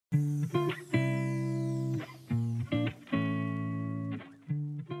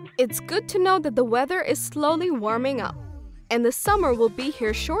It's good to know that the weather is slowly warming up, and the summer will be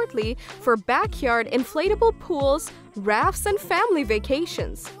here shortly for backyard inflatable pools, rafts, and family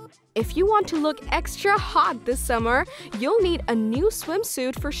vacations. If you want to look extra hot this summer, you'll need a new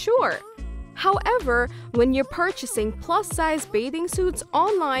swimsuit for sure. However, when you're purchasing plus-size bathing suits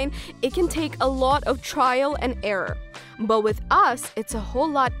online, it can take a lot of trial and error. But with us, it's a whole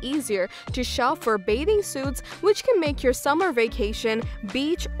lot easier to shop for bathing suits, which can make your summer vacation,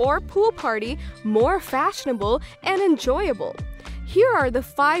 beach, or pool party more fashionable and enjoyable. Here are the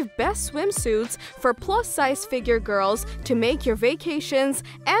 5 best swimsuits for plus-size figure girls to make your vacations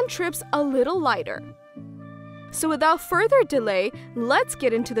and trips a little lighter. So without further delay, let's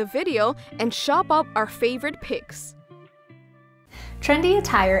get into the video and shop up our favorite picks. Trendy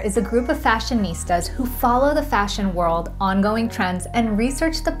Attire is a group of fashionistas who follow the fashion world, ongoing trends, and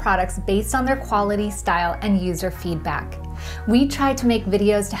research the products based on their quality, style, and user feedback. We try to make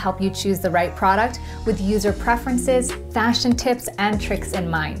videos to help you choose the right product with user preferences, fashion tips, and tricks in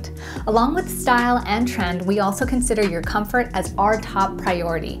mind. Along with style and trend, we also consider your comfort as our top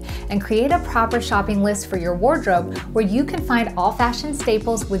priority and create a proper shopping list for your wardrobe where you can find all fashion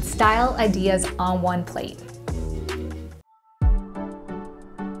staples with style ideas on one plate.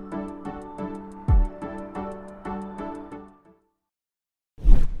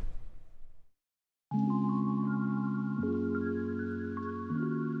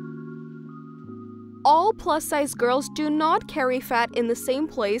 All plus-size girls do not carry fat in the same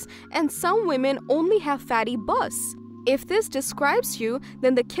place, and some women only have fatty busts. If this describes you,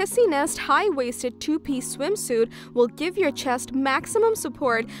 then the Kisscynest high-waisted 2-piece swimsuit will give your chest maximum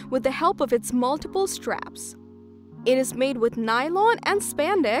support with the help of its multiple straps. It is made with nylon and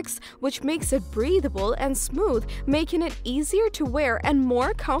spandex, which makes it breathable and smooth, making it easier to wear and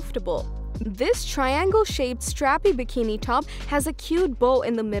more comfortable. This triangle-shaped strappy bikini top has a cute bow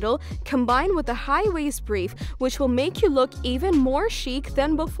in the middle combined with a high-waist brief, which will make you look even more chic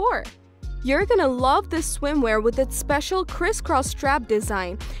than before. You're gonna love this swimwear with its special crisscross strap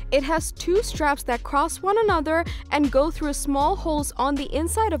design. It has 2 straps that cross one another and go through small holes on the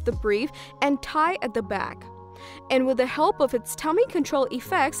inside of the brief and tie at the back. And with the help of its tummy control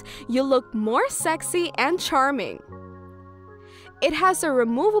effects, you'll look more sexy and charming. It has a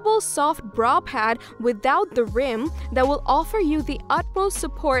removable soft bra pad without the rim that will offer you the utmost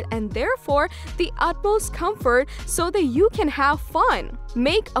support and therefore the utmost comfort so that you can have fun.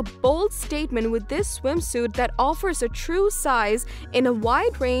 Make a bold statement with this swimsuit that offers a true size in a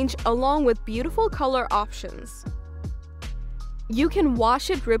wide range along with beautiful color options. You can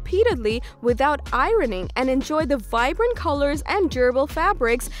wash it repeatedly without ironing and enjoy the vibrant colors and durable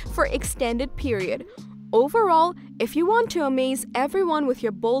fabrics for extended period. Overall, if you want to amaze everyone with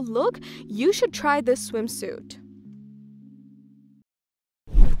your bold look, you should try this swimsuit.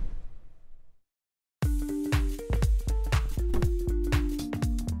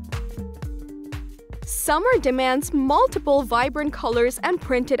 Summer demands multiple vibrant colors and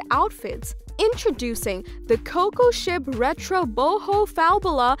printed outfits. Introducing the COCOSHIP Retro Boho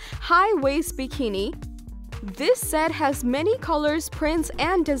Falbala High-Waist Bikini. This set has many colors, prints,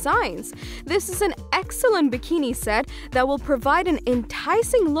 and designs. This is an excellent bikini set that will provide an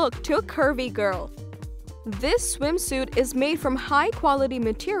enticing look to a curvy girl. This swimsuit is made from high-quality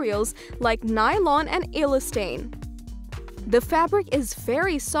materials like nylon and elastane. The fabric is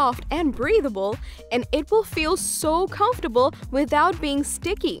very soft and breathable, and it will feel so comfortable without being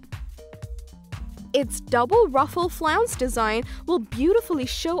sticky. Its double ruffle flounce design will beautifully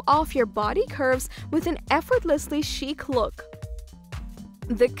show off your body curves with an effortlessly chic look.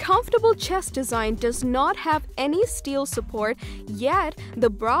 The comfortable chest design does not have any steel support, yet the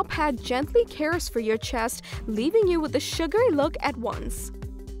bra pad gently cares for your chest, leaving you with a sugary look at once.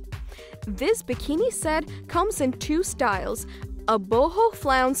 This bikini set comes in 2 styles, a boho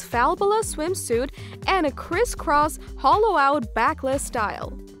flounce Falbala swimsuit and a crisscross hollow-out backless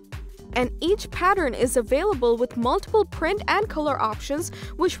style. And each pattern is available with multiple print and color options,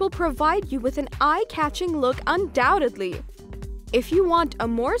 which will provide you with an eye-catching look undoubtedly. If you want a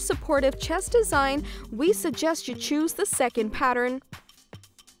more supportive chest design, we suggest you choose the second pattern.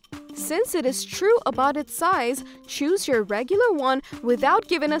 Since it is true about its size, choose your regular one without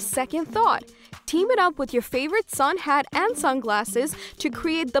giving a second thought. Team it up with your favorite sun hat and sunglasses to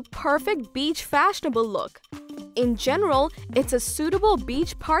create the perfect beach fashionable look. In general, it's a suitable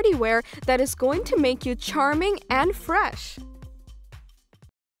beach party wear that is going to make you charming and fresh.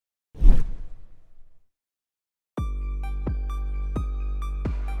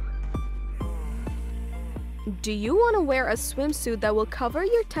 Do you want to wear a swimsuit that will cover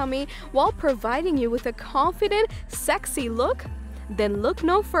your tummy while providing you with a confident, sexy look? Then look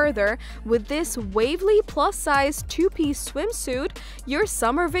no further. With this wavy plus-size two-piece swimsuit, your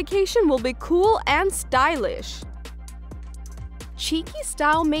summer vacation will be cool and stylish. Cheeky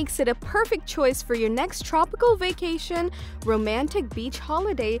style makes it a perfect choice for your next tropical vacation, romantic beach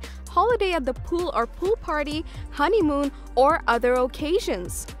holiday, holiday at the pool or pool party, honeymoon, or other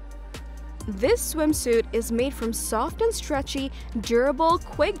occasions. This swimsuit is made from soft and stretchy, durable,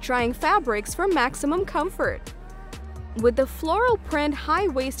 quick-drying fabrics for maximum comfort. With the floral print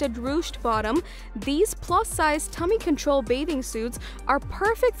high-waisted ruched bottom, these plus-size tummy-control bathing suits are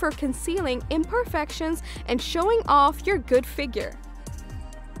perfect for concealing imperfections and showing off your good figure.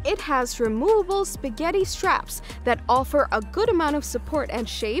 It has removable spaghetti straps that offer a good amount of support and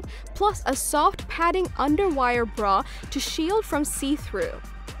shape, plus a soft padding underwire bra to shield from see-through.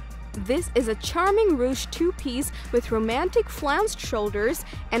 This is a charming ruched two-piece with romantic flanced shoulders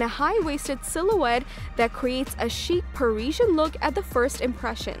and a high-waisted silhouette that creates a chic Parisian look at the first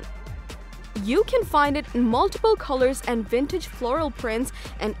impression. You can find it in multiple colors and vintage floral prints,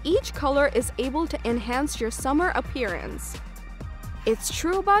 and each color is able to enhance your summer appearance. It's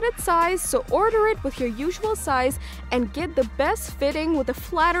true about its size, so order it with your usual size and get the best fitting with a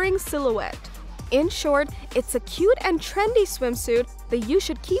flattering silhouette. In short, it's a cute and trendy swimsuit that you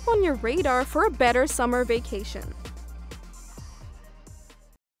should keep on your radar for a better summer vacation.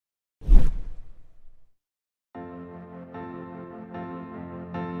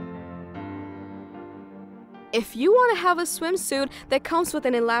 If you want to have a swimsuit that comes with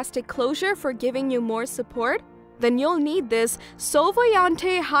an elastic closure for giving you more support, then you'll need this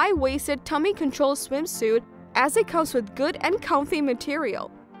Sovoyontee high-waisted tummy control swimsuit, as it comes with good and comfy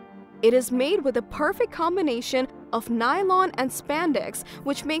material. It is made with a perfect combination of nylon and spandex,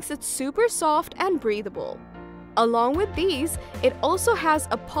 which makes it super soft and breathable. Along with these, it also has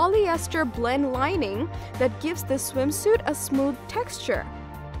a polyester blend lining that gives the swimsuit a smooth texture.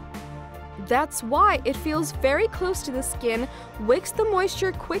 That's why it feels very close to the skin, wicks the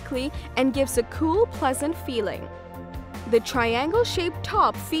moisture quickly, and gives a cool, pleasant feeling. The triangle-shaped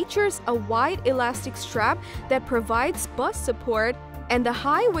top features a wide elastic strap that provides bust support, and the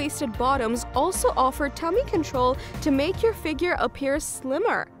high-waisted bottoms also offer tummy control to make your figure appear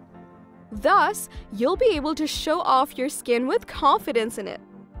slimmer. Thus, you'll be able to show off your skin with confidence in it.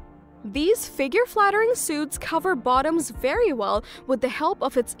 These figure-flattering suits cover bottoms very well with the help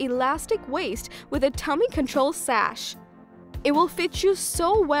of its elastic waist with a tummy control sash. It will fit you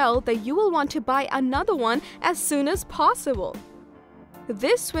so well that you will want to buy another one as soon as possible.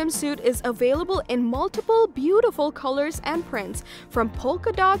 This swimsuit is available in multiple beautiful colors and prints, from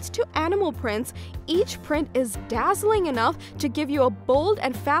polka dots to animal prints. Each print is dazzling enough to give you a bold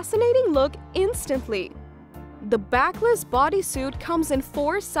and fascinating look instantly. The backless bodysuit comes in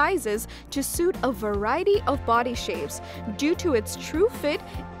 4 sizes to suit a variety of body shapes. Due to its true fit,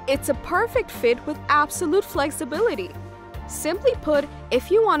 it's a perfect fit with absolute flexibility. Simply put,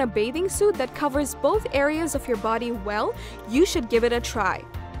 if you want a bathing suit that covers both areas of your body well, you should give it a try.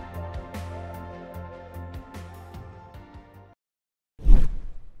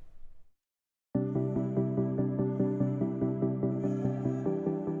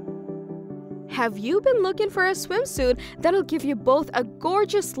 Have you been looking for a swimsuit that'll give you both a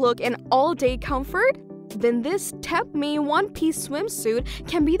gorgeous look and all-day comfort? Then this Tempt Me one-piece swimsuit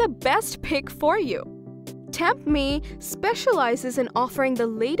can be the best pick for you. Tempt Me specializes in offering the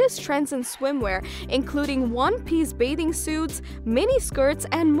latest trends in swimwear, including one-piece bathing suits, mini skirts,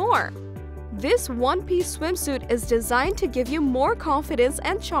 and more. This one-piece swimsuit is designed to give you more confidence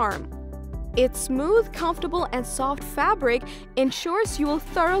and charm. Its smooth, comfortable, and soft fabric ensures you will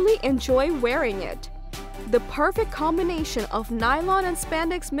thoroughly enjoy wearing it. The perfect combination of nylon and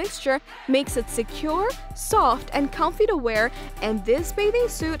spandex mixture makes it secure, soft, and comfy to wear, and this bathing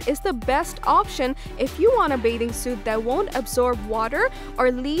suit is the best option if you want a bathing suit that won't absorb water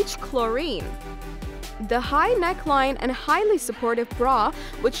or leach chlorine. The high neckline and highly supportive bra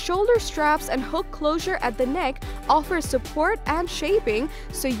with shoulder straps and hook closure at the neck offers support and shaping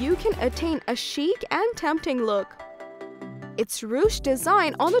so you can attain a chic and tempting look. Its ruched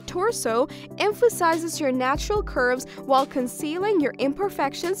design on the torso emphasizes your natural curves while concealing your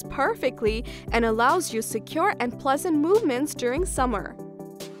imperfections perfectly and allows you secure and pleasant movements during summer.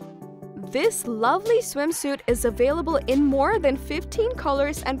 This lovely swimsuit is available in more than 15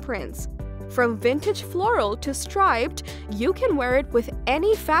 colors and prints. From vintage floral to striped, you can wear it with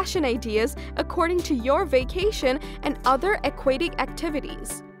any fashion ideas according to your vacation and other aquatic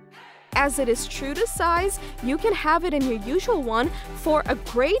activities. As it is true to size, you can have it in your usual one for a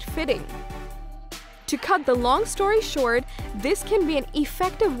great fitting. To cut the long story short, this can be an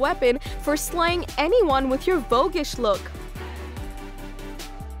effective weapon for slaying anyone with your voguish look.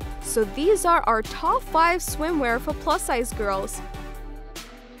 So these are our top 5 swimwear for plus-size girls.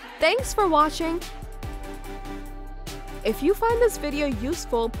 Thanks for watching! If you find this video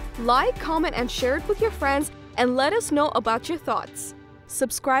useful, like, comment, and share it with your friends, and let us know about your thoughts.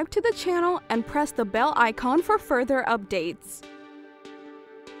 Subscribe to the channel and press the bell icon for further updates.